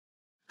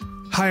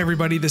Hi,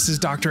 everybody. This is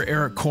Dr.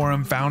 Eric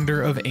Corum,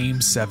 founder of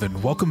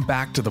AIM7. Welcome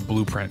back to The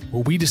Blueprint,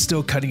 where we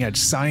distill cutting-edge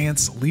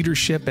science,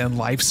 leadership, and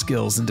life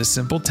skills into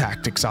simple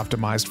tactics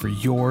optimized for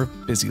your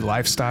busy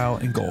lifestyle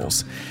and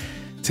goals.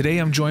 Today,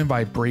 I'm joined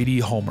by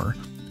Brady Holmer.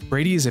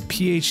 Brady is a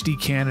PhD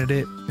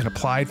candidate in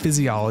applied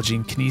physiology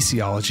and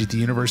kinesiology at the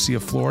University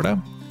of Florida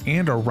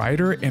and a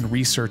writer and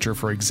researcher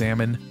for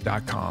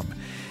Examine.com.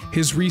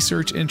 His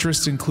research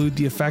interests include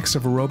the effects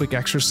of aerobic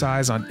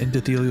exercise on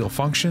endothelial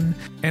function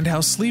and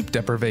how sleep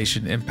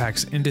deprivation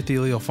impacts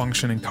endothelial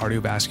function and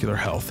cardiovascular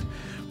health.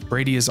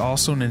 Brady is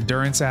also an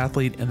endurance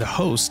athlete and the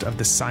host of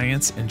the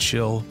Science and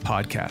Chill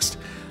podcast.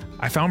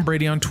 I found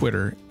Brady on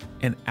Twitter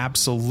and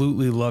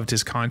absolutely loved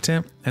his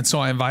content, and so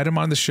I invited him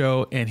on the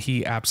show, and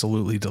he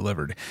absolutely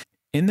delivered.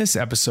 In this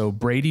episode,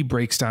 Brady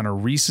breaks down a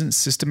recent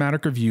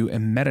systematic review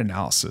and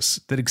meta-analysis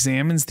that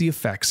examines the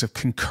effects of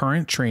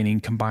concurrent training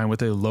combined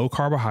with a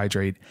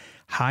low-carbohydrate,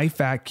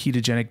 high-fat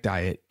ketogenic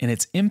diet and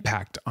its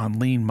impact on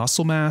lean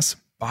muscle mass,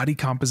 body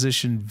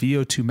composition,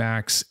 VO2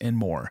 max, and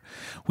more.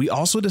 We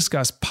also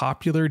discuss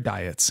popular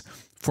diets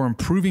for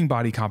improving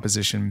body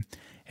composition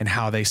and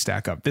how they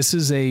stack up. This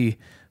is a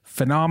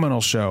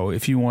phenomenal show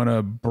if you want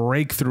to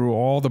break through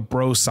all the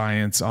bro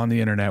science on the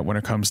internet when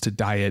it comes to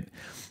diet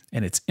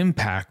and its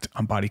impact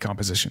on body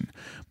composition.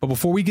 But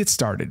before we get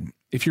started,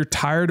 if you're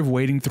tired of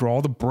wading through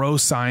all the bro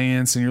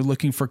science and you're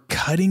looking for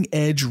cutting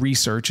edge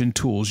research and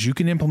tools you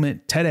can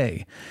implement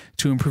today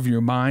to improve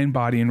your mind,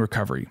 body, and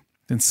recovery,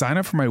 then sign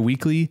up for my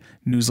weekly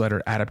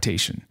newsletter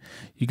Adaptation.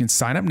 You can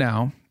sign up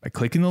now by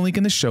clicking the link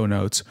in the show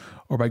notes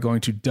or by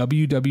going to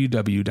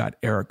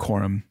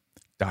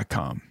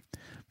www.ericcorum.com.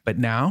 But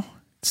now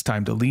it's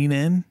time to lean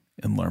in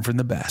and learn from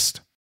the best.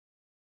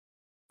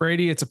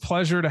 Brady, it's a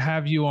pleasure to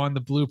have you on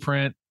The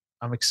Blueprint.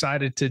 I'm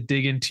excited to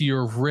dig into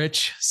your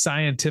rich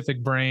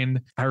scientific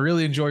brain. I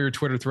really enjoy your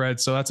Twitter thread,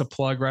 so that's a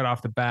plug right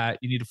off the bat.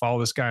 You need to follow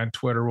this guy on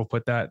Twitter. We'll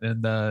put that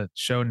in the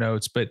show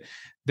notes. But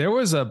there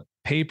was a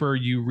paper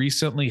you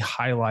recently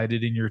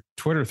highlighted in your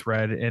Twitter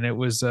thread, and it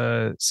was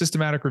a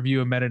systematic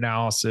review and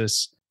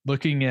meta-analysis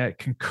looking at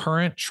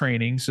concurrent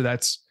training. So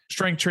that's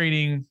strength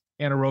training,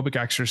 anaerobic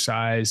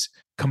exercise,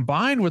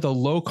 combined with a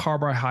low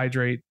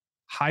carbohydrate,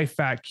 high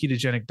fat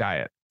ketogenic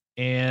diet.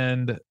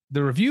 And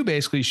the review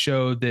basically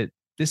showed that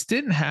this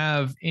didn't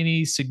have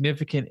any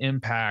significant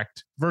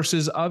impact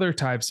versus other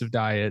types of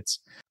diets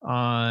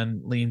on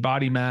lean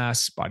body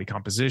mass, body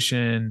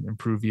composition,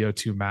 improved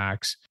VO2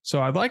 max. So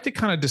I'd like to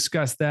kind of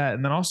discuss that.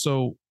 And then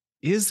also,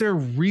 is there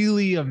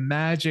really a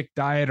magic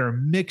diet or a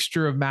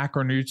mixture of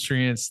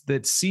macronutrients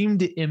that seem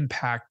to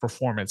impact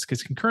performance?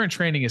 Because concurrent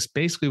training is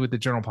basically what the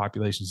general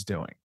population is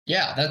doing.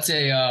 Yeah, that's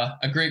a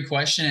great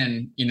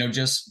question. And,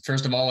 just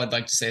first of all, I'd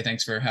like to say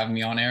thanks for having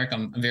me on, Eric.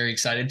 I'm very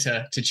excited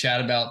to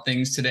chat about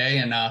things today.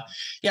 And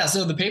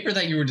so the paper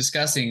that you were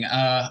discussing,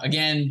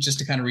 again, just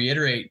to kind of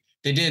reiterate,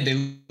 they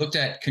looked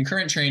at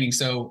concurrent training.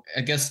 So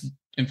I guess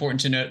important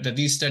to note that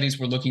these studies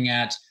were looking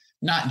at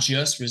not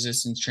just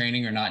resistance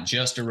training or not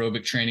just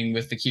aerobic training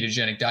with the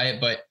ketogenic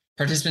diet, but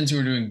participants who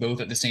were doing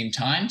both at the same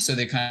time. So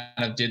they kind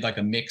of did like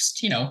a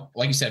mixed,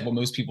 like you said, what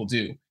most people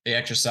do. They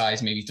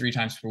exercise maybe 3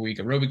 times per week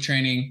aerobic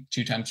training,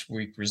 2 times per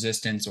week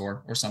resistance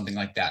or something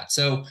like that.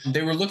 So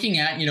they were looking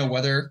at,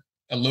 whether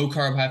a low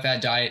carb, high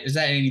fat diet, is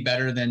that any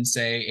better than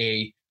say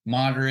a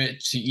moderate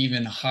to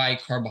even high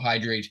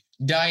carbohydrate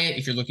diet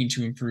if you're looking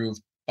to improve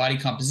body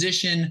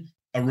composition,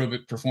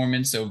 aerobic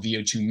performance, so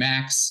VO2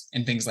 max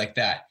and things like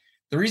that.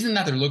 The reason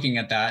that they're looking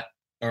at that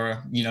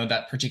or,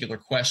 that particular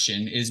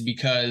question is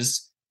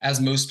because as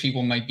most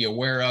people might be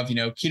aware of,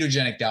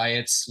 ketogenic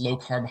diets, low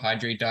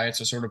carbohydrate diets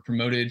are sort of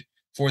promoted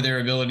for their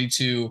ability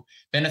to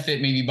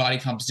benefit maybe body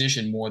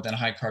composition more than a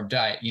high carb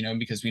diet,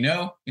 because we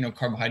know,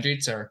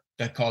 carbohydrates are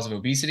the cause of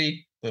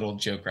obesity. Little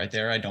joke right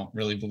there. I don't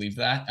really believe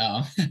that.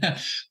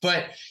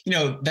 But,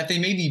 that they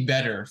may be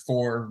better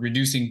for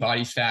reducing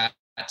body fat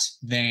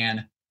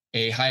than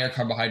a higher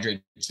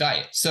carbohydrate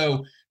diet.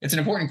 So it's an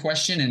important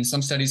question, and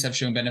some studies have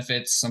shown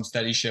benefits, some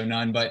studies show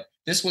none, but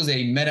this was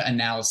a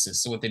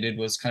meta-analysis. So what they did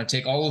was kind of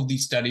take all of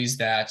these studies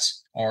that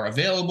are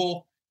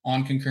available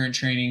on concurrent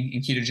training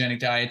and ketogenic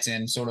diets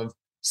and sort of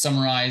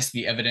summarize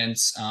the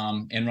evidence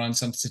and run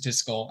some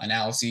statistical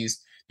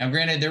analyses. Now,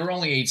 granted, there were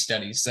only 8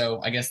 studies, so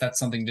I guess that's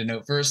something to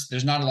note first.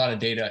 There's not a lot of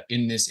data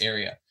in this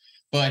area.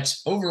 But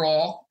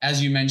overall,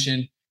 as you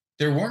mentioned,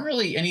 there weren't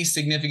really any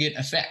significant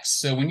effects.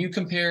 So when you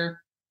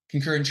compare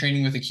concurrent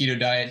training with a keto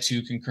diet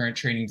to concurrent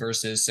training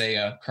versus, say,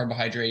 a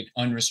carbohydrate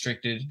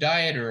unrestricted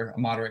diet or a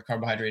moderate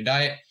carbohydrate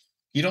diet,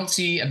 you don't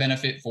see a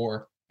benefit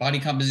for body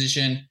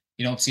composition.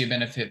 You don't see a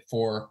benefit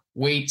for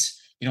weight.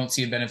 You don't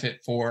see a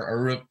benefit for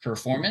aerobic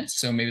performance.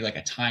 So maybe like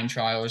a time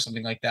trial or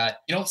something like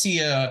that. You don't see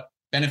a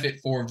benefit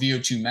for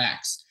VO2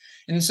 max.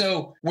 And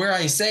so where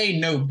I say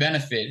no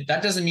benefit,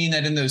 that doesn't mean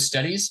that in those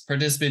studies,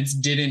 participants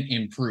didn't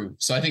improve.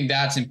 So I think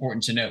that's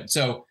important to note.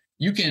 So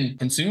you can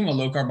consume a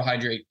low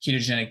carbohydrate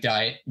ketogenic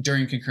diet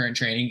during concurrent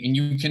training, and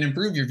you can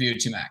improve your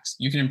VO2 max.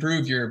 You can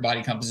improve your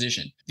body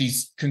composition. The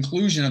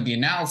conclusion of the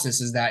analysis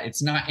is that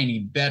it's not any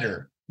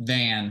better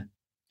than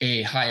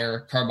a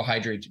higher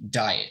carbohydrate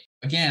diet.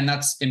 Again,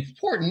 that's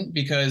important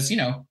because,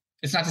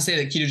 it's not to say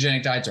that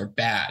ketogenic diets are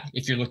bad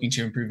if you're looking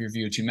to improve your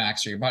VO2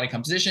 max or your body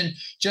composition,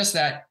 just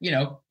that,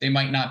 they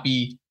might not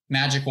be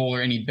magical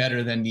or any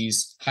better than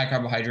these high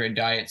carbohydrate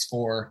diets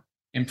for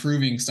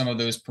improving some of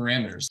those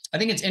parameters. I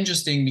think it's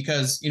interesting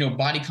because,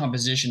 body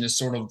composition is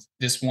sort of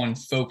this one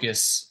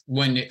focus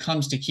when it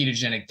comes to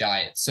ketogenic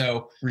diet.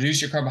 So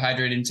reduce your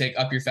carbohydrate intake,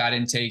 up your fat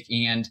intake,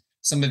 and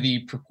some of the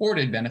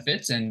purported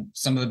benefits and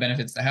some of the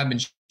benefits that have been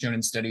shown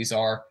in studies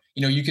are,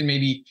 you can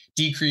maybe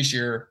decrease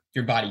your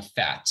body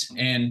fat.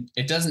 And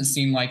it doesn't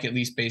seem like, at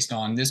least based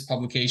on this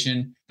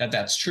publication, that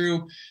that's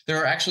true.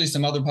 There are actually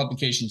some other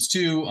publications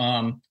too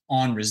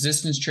on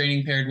resistance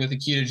training paired with a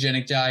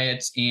ketogenic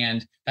diet.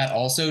 And that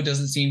also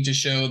doesn't seem to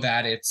show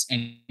that it's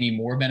any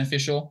more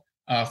beneficial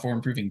for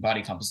improving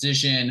body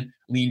composition,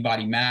 lean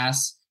body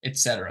mass,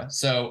 etc.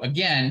 So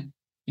again,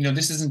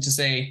 this isn't to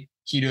say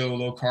keto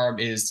low carb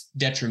is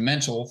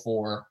detrimental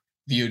for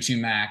VO2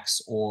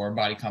 max or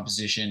body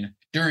composition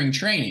during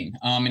training.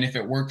 And if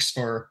it works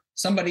for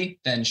somebody,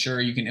 then sure,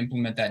 you can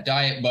implement that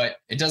diet, but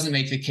it doesn't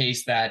make the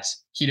case that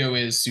keto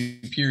is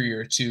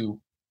superior to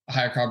a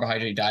higher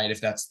carbohydrate diet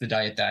if that's the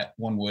diet that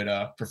one would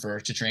prefer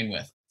to train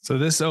with. So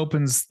this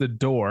opens the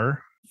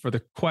door for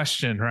the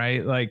question,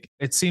 right? Like,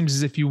 it seems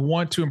as if you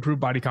want to improve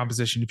body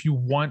composition, if you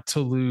want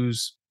to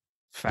lose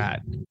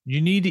fat,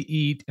 you need to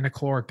eat in a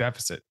caloric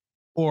deficit,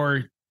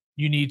 or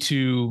you need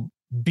to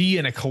be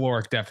in a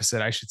caloric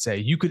deficit, I should say.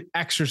 You could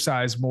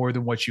exercise more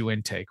than what you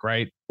intake,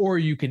 right? Or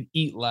you can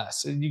eat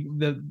less.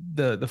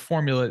 The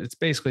formula, it's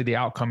basically the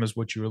outcome is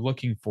what you were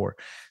looking for.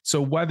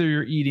 So whether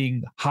you're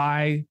eating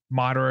high,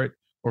 moderate,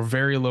 or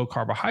very low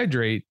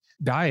carbohydrate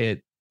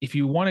diet, if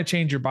you want to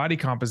change your body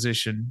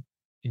composition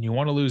and you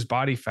want to lose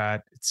body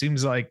fat, it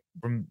seems like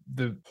from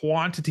the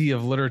quantity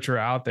of literature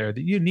out there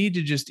that you need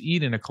to just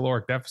eat in a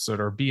caloric deficit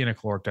or be in a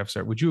caloric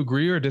deficit. Would you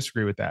agree or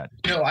disagree with that?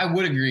 No, I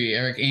would agree,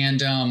 Eric. And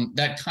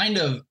that kind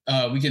of,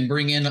 we can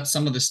bring in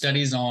some of the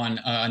studies on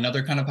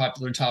another kind of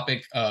popular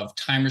topic of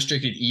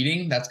time-restricted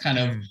eating. That's kind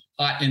of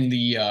hot in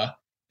the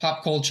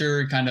pop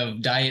culture kind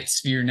of diet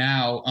sphere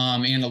now.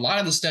 And a lot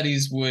of the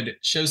studies would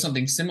show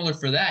something similar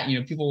for that.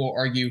 People will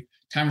argue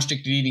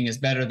time-restricted eating is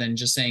better than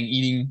just saying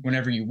eating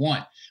whenever you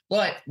want.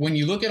 But when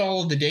you look at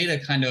all of the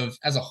data kind of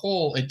as a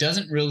whole, it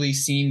doesn't really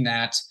seem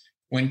that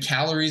when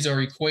calories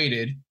are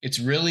equated, it's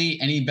really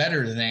any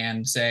better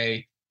than,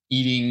 say,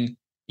 eating,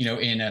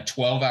 in a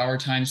 12-hour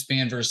time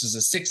span versus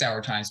a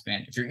 6-hour time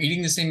span. If you're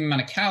eating the same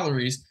amount of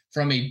calories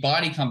from a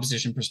body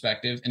composition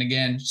perspective, and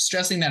again,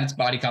 stressing that it's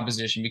body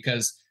composition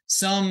because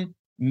some,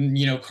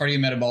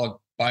 cardiometabolic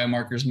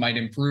biomarkers might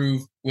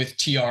improve with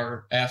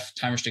TRF,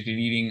 time-restricted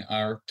eating,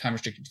 or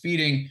time-restricted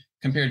feeding,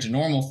 compared to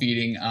normal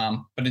feeding.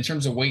 But in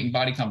terms of weight and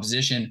body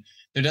composition,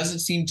 there doesn't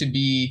seem to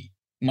be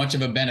much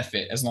of a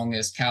benefit as long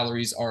as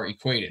calories are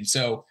equated.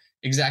 So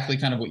exactly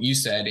kind of what you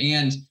said.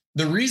 And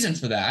the reason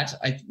for that,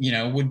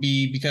 would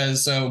be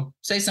because, so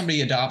say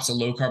somebody adopts a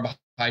low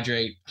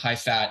carbohydrate, high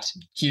fat,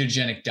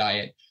 ketogenic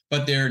diet,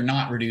 but they're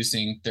not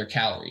reducing their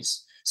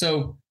calories.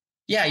 So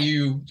yeah,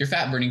 your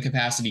fat burning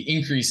capacity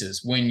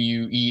increases when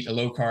you eat a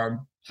low carb,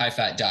 high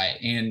fat diet.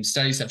 And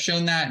studies have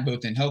shown that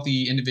both in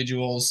healthy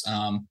individuals,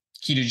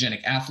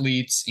 ketogenic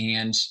athletes,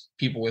 and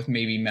people with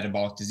maybe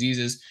metabolic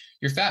diseases,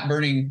 your fat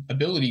burning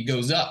ability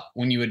goes up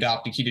when you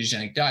adopt a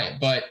ketogenic diet.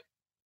 But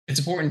it's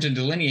important to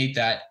delineate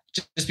that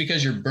just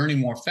because you're burning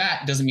more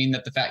fat doesn't mean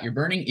that the fat you're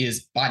burning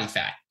is body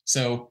fat.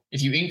 So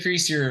if you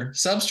increase your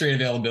substrate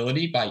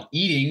availability by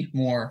eating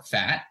more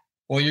fat,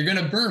 well, you're going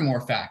to burn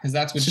more fat because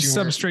that's what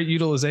substrate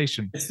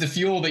utilization. It's the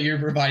fuel that you're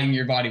providing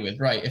your body with,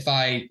 right? If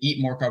I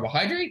eat more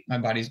carbohydrate, my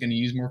body's going to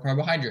use more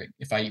carbohydrate.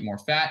 If I eat more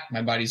fat,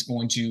 my body's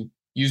going to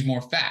use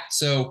more fat.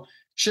 So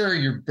sure,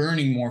 you're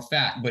burning more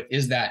fat, but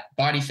is that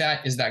body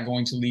fat? Is that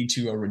going to lead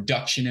to a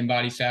reduction in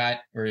body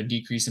fat or a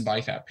decrease in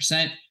body fat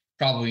percent?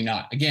 Probably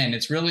not. Again,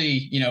 it's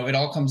really, it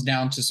all comes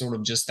down to sort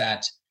of just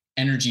that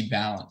energy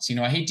balance.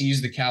 I hate to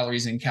use the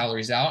calories in,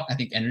 calories out. I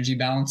think energy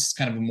balance is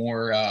kind of a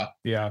more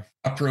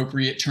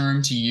appropriate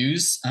term to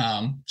use,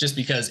 just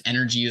because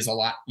energy is a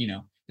lot,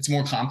 it's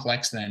more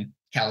complex than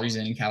calories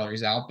in and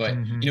calories out. But,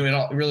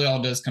 it really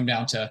all does come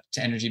down to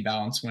energy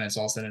balance when it's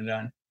all said and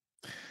done.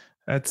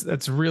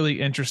 That's really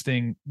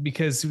interesting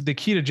because the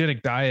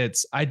ketogenic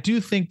diets, I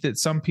do think that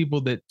some people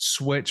that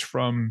switch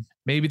from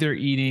maybe they're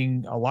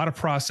eating a lot of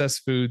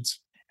processed foods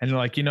and they're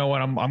like, you know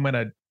what, I'm going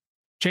to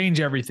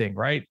change everything,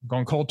 right? I'm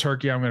going cold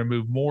turkey. I'm going to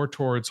move more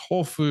towards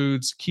whole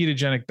foods,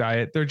 ketogenic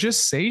diet. They're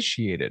just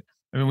satiated.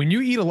 I mean, when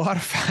you eat a lot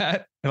of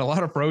fat and a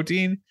lot of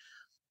protein,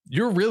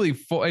 you're really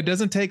full. It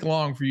doesn't take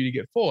long for you to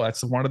get full.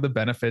 That's one of the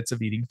benefits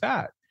of eating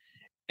fat.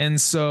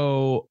 And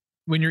so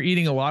when you're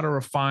eating a lot of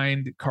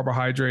refined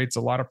carbohydrates,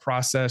 a lot of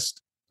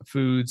processed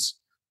foods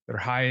that are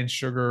high in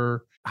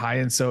sugar, high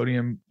in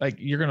sodium, like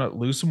you're going to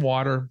lose some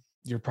water.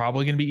 You're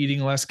probably going to be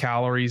eating less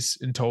calories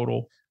in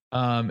total.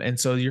 And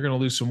so you're going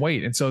to lose some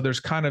weight. And so there's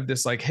kind of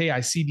this like, hey,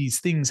 I see these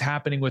things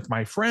happening with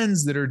my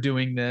friends that are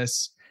doing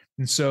this.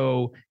 And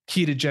so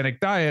ketogenic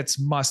diets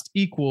must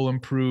equal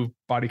improved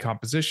body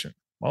composition.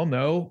 Well,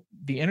 no,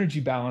 the energy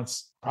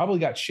balance probably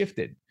got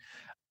shifted.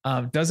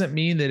 Doesn't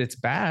mean that it's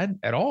bad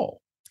at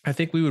all. I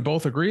think we would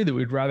both agree that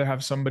we'd rather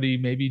have somebody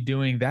maybe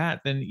doing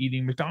that than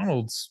eating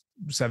McDonald's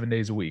 7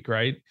 days a week,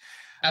 right?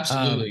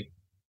 Absolutely.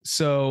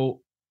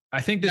 So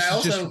I think this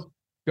is just,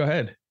 go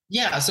ahead.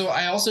 Yeah. So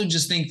I also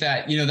just think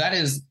that,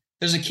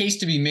 there's a case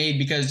to be made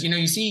because,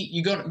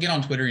 you get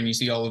on Twitter and you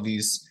see all of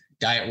these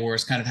diet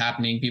wars kind of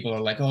happening. People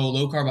are like, oh,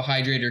 low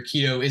carbohydrate or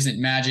keto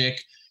isn't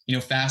magic.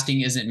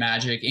 Fasting isn't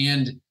magic.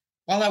 And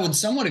while I would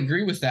somewhat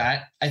agree with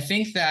that, I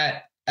think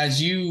that,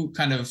 as you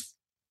kind of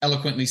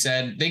eloquently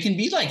said, they can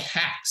be like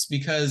hacks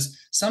because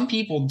some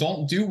people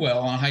don't do well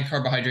on a high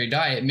carbohydrate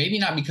diet, maybe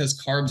not because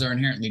carbs are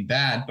inherently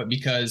bad, but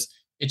because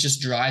it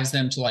just drives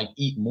them to like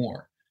eat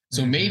more.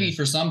 So maybe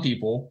for some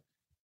people,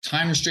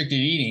 time restricted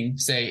eating,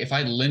 say if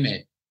I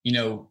limit,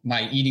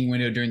 my eating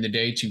window during the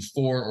day to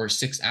 4 or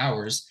 6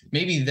 hours,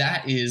 maybe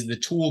that is the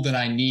tool that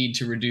I need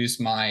to reduce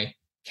my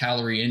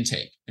calorie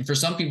intake. And for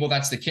some people,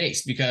 that's the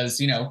case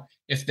because,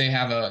 if they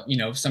have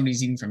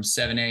somebody's eating from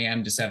 7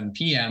 a.m. to 7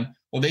 p.m.,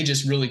 well, they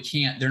just really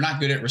can't, they're not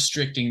good at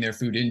restricting their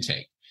food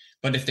intake.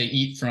 But if they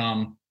eat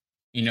from,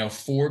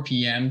 4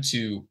 p.m.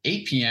 to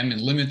 8 p.m.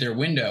 and limit their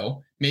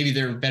window, maybe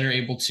they're better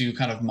able to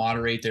kind of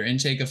moderate their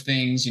intake of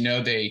things.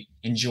 They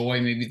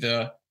enjoy maybe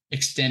the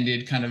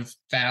extended kind of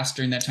fast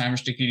during that time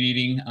restricted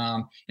eating.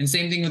 And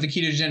same thing with the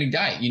ketogenic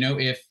diet.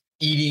 If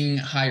eating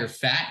higher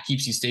fat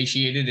keeps you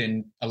satiated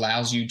and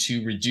allows you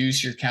to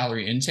reduce your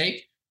calorie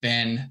intake,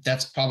 then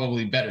that's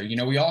probably better.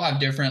 We all have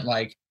different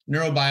like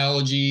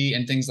neurobiology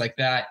and things like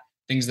that,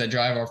 things that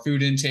drive our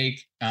food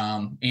intake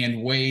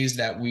and ways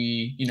that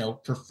we,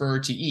 prefer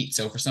to eat.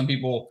 So for some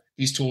people,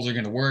 these tools are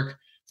going to work.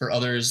 For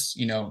others,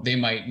 they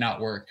might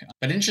not work.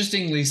 But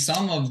interestingly,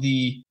 some of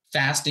the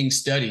fasting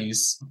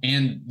studies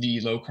and the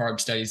low carb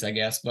studies, I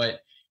guess, but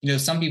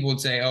some people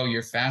would say, oh,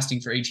 you're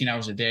fasting for 18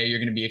 hours a day, you're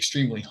going to be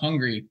extremely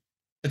hungry.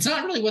 That's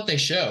not really what they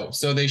show.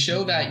 So they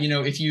show that,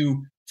 if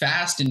you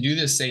fast and do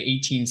this, say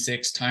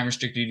 18-6 time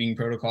restricted eating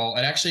protocol,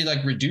 it actually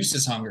like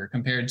reduces hunger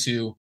compared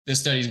to the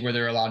studies where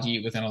they're allowed to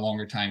eat within a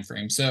longer time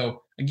frame.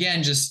 So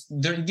again,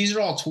 these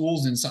are all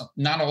tools, and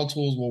not all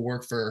tools will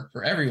work for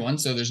everyone.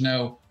 So there's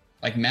no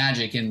like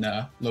magic in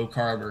the low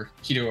carb or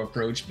keto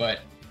approach,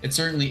 but it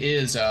certainly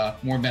is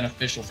more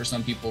beneficial for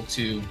some people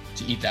to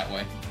eat that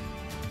way.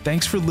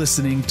 Thanks for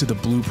listening to the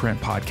Blueprint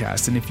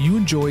Podcast. And if you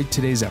enjoyed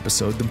today's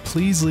episode, then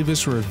please leave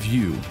us a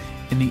review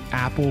in the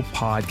Apple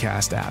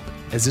Podcast app,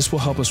 as this will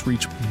help us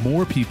reach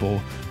more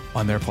people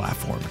on their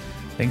platform.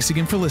 Thanks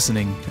again for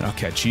listening, and I'll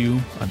catch you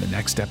on the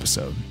next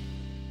episode.